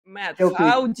Matt, Kelsey,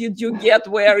 how did you get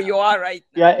where you are right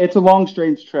now? yeah, it's a long,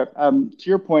 strange trip. To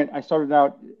your point, I started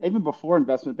out even before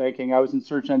investment banking. I was in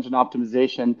search engine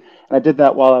optimization, and I did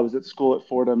that while I was at school at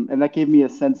Fordham, and that gave me a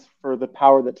sense for the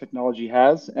power that technology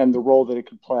has and the role that it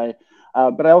could play.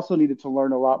 But I also needed to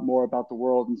learn a lot more about the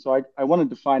world, and so I wanted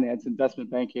to finance investment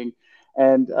banking.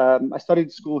 And I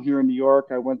studied school here in New York.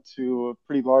 I went to a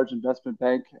pretty large investment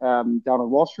bank down on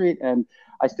Wall Street, and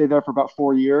I stayed there for about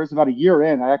 4 years. About a year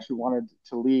in, I actually wanted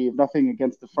to leave. Nothing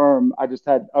against the firm. I just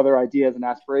had other ideas and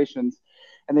aspirations.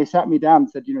 And they sat me down and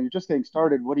said, you're just getting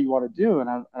started. What do you want to do?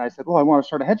 And I said, well, I want to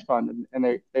start a hedge fund. And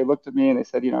they looked at me and they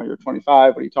said, you're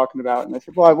 25. What are you talking about? And I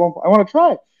said, well, I want to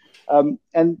try.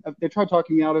 And they tried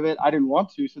talking me out of it. I didn't want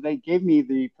to. So they gave me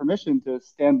the permission to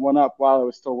stand one up while I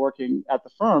was still working at the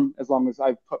firm, as long as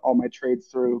I put all my trades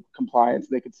through compliance.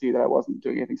 They could see that I wasn't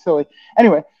doing anything silly.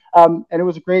 Anyway, and it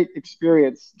was a great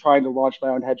experience trying to launch my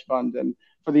own hedge fund. And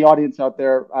for the audience out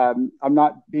there, I'm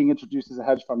not being introduced as a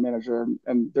hedge fund manager,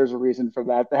 and there's a reason for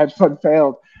that. The hedge fund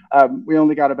failed. We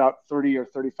only got about 30 or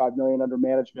 35 million under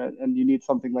management, and you need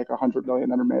something like 100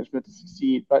 million under management to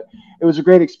succeed. But it was a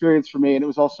great experience for me, and it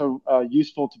was also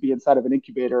useful to be inside of an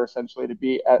incubator, essentially, to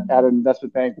be at an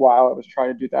investment bank while I was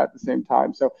trying to do that at the same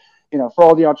time. So for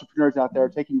all the entrepreneurs out there,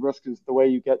 taking risk is the way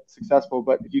you get successful.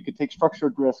 But if you could take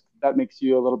structured risk, that makes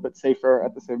you a little bit safer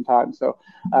at the same time. So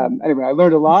anyway, I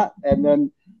learned a lot. And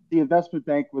then the investment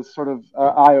bank was sort of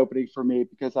eye-opening for me,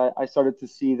 because I started to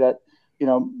see that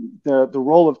the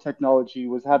role of technology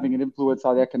was having an influence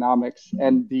on economics,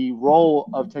 and the role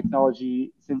of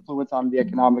technology's influence on the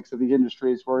economics of the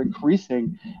industries were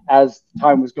increasing as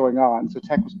time was going on. So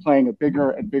tech was playing a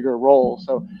bigger and bigger role.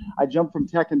 So I jumped from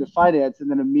tech into finance,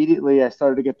 and then immediately I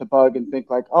started to get the bug and think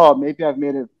like, oh, maybe I've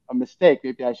made a mistake.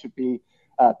 Maybe I should be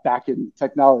back in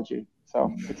technology. So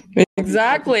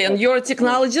exactly, and you're a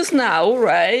technologist now,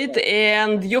 right?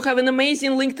 And you have an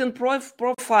amazing LinkedIn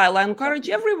profile. I encourage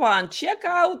everyone, check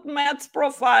out Matt's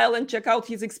profile and check out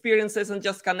his experiences and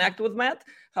just connect with Matt.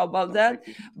 How about that?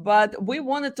 But we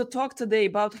wanted to talk today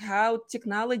about how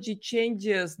technology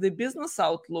changes the business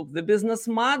outlook, the business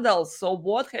model. So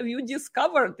what have you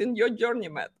discovered in your journey,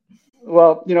 Matt?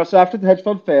 Well, so after the hedge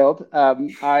fund failed,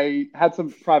 I had some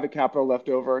private capital left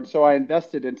over. And so I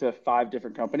invested into 5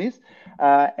 different companies.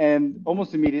 And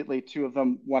almost immediately, 2 of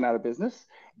them went out of business.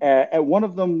 And one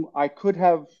of them, I could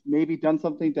have maybe done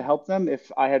something to help them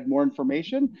if I had more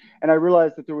information. And I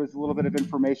realized that there was a little bit of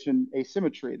information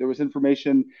asymmetry. There was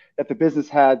information that the business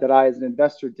had that I, as an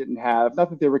investor, didn't have.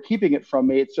 Not that they were keeping it from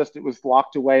me. It's just it was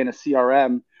locked away in a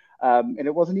CRM, and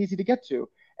it wasn't easy to get to.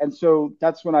 And so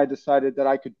that's when I decided that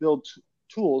I could build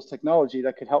tools, technology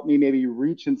that could help me maybe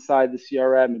reach inside the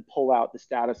CRM and pull out the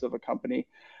status of a company.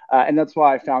 And that's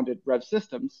why I founded Rev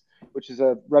Systems, which is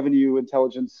a revenue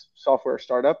intelligence software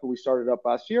startup. We started up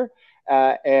last year.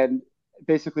 And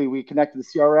basically, we connected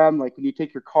the CRM. Like when you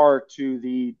take your car to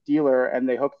the dealer and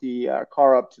they hook the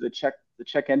car up to the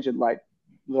check engine light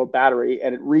little battery,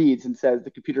 and it reads and says,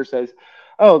 the computer says,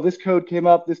 oh, this code came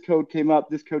up, this code came up,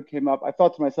 this code came up. I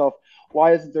thought to myself,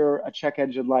 why isn't there a check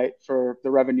engine light for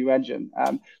the revenue engine?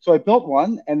 So I built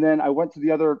one, and then I went to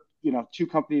the other 2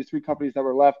 companies, 3 companies that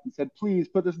were left, and said, please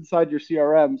put this inside your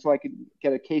CRM so I can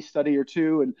get a case study or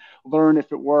 2 and learn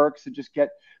if it works and just get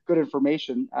good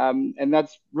information. And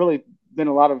that's really been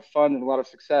a lot of fun and a lot of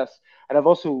success. And I've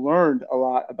also learned a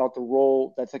lot about the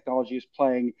role that technology is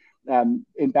playing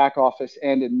in back office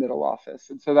and in middle office.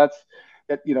 And so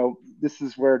this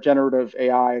is where generative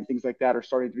AI and things like that are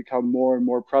starting to become more and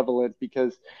more prevalent,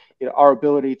 because our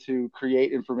ability to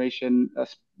create information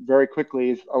very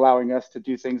quickly is allowing us to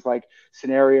do things like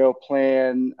scenario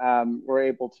plan. We're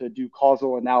able to do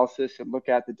causal analysis and look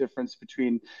at the difference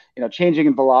between changing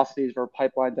in velocities or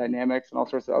pipeline dynamics and all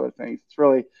sorts of other things. It's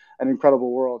really an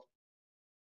incredible world.